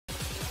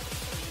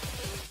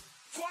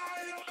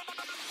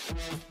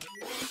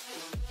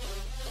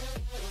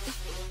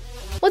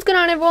What's going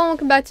on, everyone?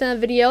 Welcome back to another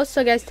video.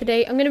 So guys,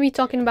 today I'm going to be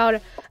talking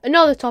about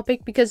another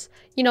topic because,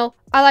 you know,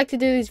 I like to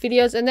do these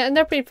videos and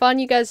they're pretty fun.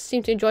 You guys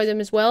seem to enjoy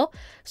them as well.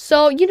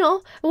 So, you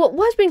know,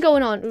 what's been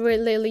going on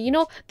lately? You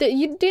know, do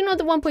you know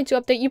the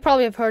 1.2 update? You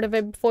probably have heard of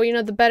it before, you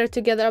know, the Better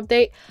Together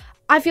update.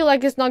 I feel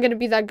like it's not going to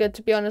be that good,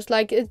 to be honest.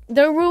 Like,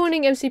 they're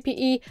ruining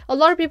Mcpe. A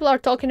lot of people are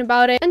talking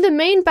about it. And the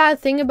main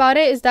bad thing about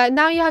it is that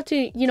now you have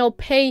to, you know,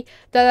 pay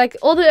that, like,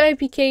 all the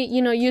APK,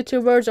 you know,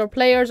 YouTubers or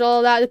players,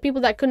 all that, the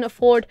people that couldn't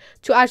afford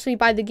to actually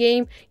buy the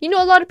game. You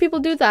know, a lot of people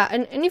do that.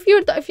 And if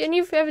you've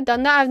ever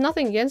done that, I have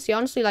nothing against you.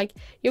 Honestly, like,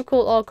 you're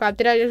cool. Oh, crap.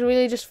 Did I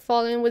really just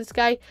fall in with this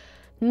guy?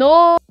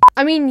 No.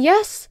 I mean,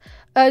 yes.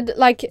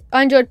 Like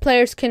Android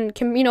players can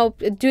you know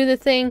do the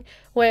thing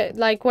where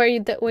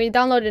you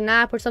download an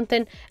app or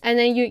something and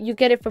then you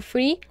get it for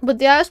free, but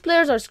the iOS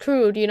players are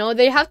screwed. You know,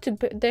 they have to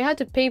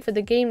pay for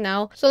the game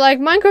now. So like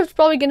Minecraft's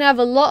probably gonna have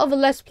a lot of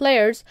less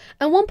players,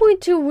 and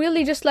 1.2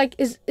 really just like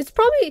it's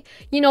probably,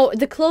 you know,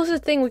 the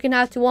closest thing we can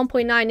have to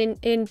 1.9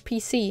 in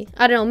PC.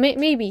 I don't know,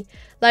 maybe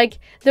like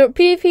the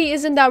PvP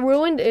isn't that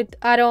ruined.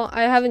 I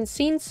haven't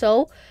seen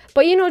so,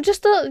 but you know,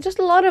 just a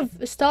lot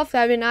of stuff that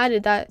have been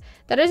added that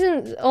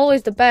isn't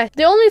always the best.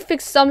 They only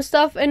fix some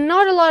stuff, and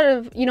not a lot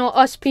of, you know,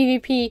 us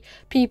PvP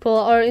people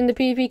or in the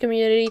PvP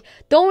community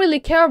don't really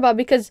care about,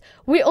 because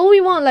all we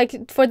want,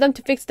 like, for them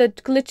to fix the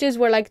glitches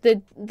where like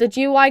the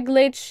GUI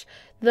glitch,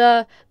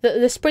 the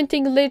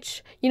sprinting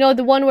glitch, you know,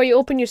 the one where you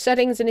open your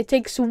settings and it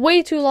takes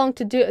way too long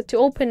to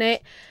open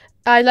it.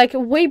 Like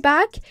way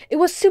back, it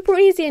was super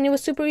easy, and it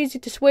was super easy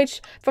to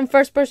switch from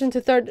first person to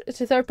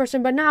third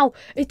person, but now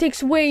it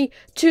takes way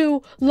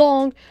too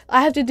long.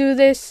 I have to do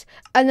this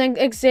and then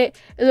exit.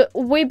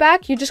 Way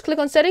back, you just click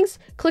on settings,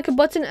 click a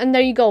button, and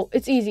there you go.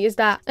 It's easy as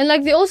that. And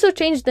like, they also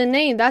changed the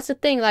name. That's the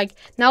thing. Like,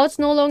 now it's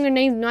no longer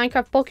named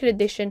Minecraft Pocket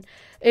Edition.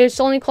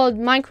 It's only called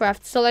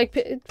Minecraft. So like,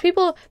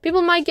 people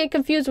might get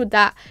confused with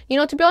that. You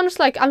know, to be honest,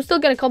 like, I'm still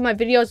gonna call my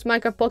videos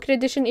Minecraft Pocket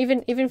Edition,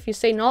 even if you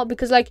say not,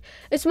 because like,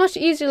 it's much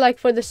easier, like,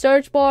 for the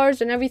search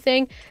bars and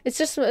everything. It's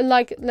just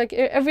like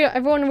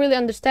everyone really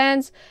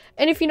understands.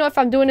 And if, you know, if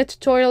I'm doing a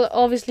tutorial,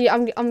 obviously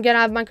I'm gonna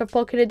have Minecraft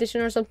Pocket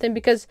Edition or something,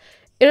 because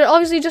it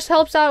obviously just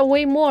helps out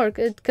way more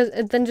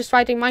than just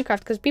writing Minecraft,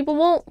 because people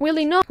won't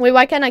really know. Wait,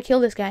 why can't I kill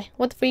this guy?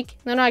 What the freak?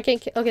 No, I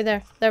can't. Okay,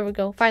 there we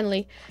go.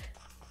 Finally.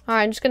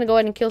 Alright, I'm just gonna go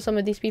ahead and kill some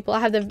of these people. I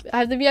have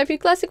the VIP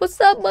Classic.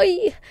 What's up,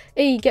 boy?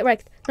 Hey, get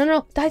wrecked.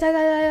 No. Die.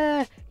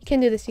 You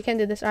can't do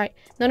this. Alright.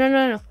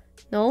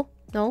 No.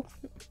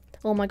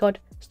 Oh my god.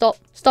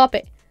 Stop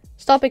it.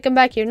 Come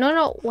back here.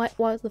 No. What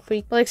the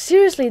freak? Like,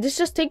 seriously, this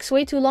just takes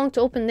way too long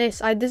to open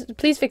this.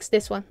 Please fix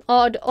this one.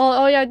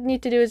 All you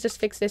need to do is just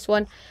fix this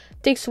one.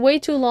 It takes way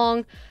too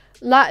long.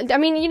 I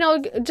mean, you know,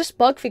 just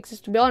bug fixes,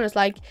 to be honest,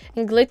 like,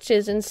 and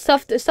glitches and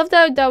stuff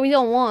that we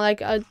don't want,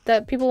 like,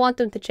 that people want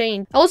them to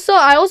change.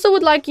 I also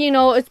would like, you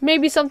know, it's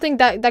maybe something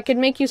that could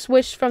make you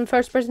switch from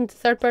first person to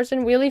third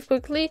person really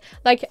quickly.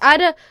 Like,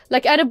 add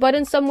a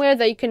button somewhere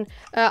that you can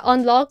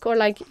unlock, or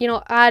like, you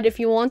know, add if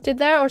you want it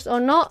there or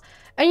not,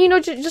 and you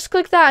know, just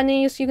click that and then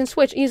you can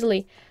switch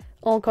easily.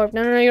 Oh, Corp.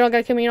 No, you're not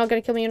gonna kill me. No.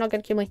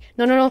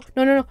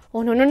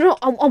 Oh, no.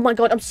 Oh my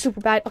god, I'm super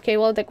bad. Okay,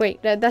 well,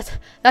 great.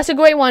 That's a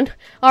great one.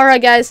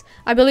 Alright, guys.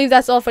 I believe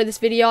that's all for this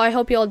video. I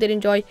hope you all did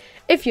enjoy.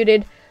 If you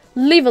did,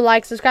 leave a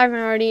like, subscribe if you're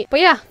not already.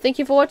 But yeah, thank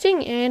you for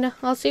watching, and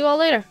I'll see you all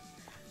later.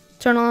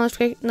 Turn on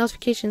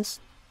notifications.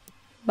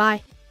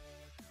 Bye.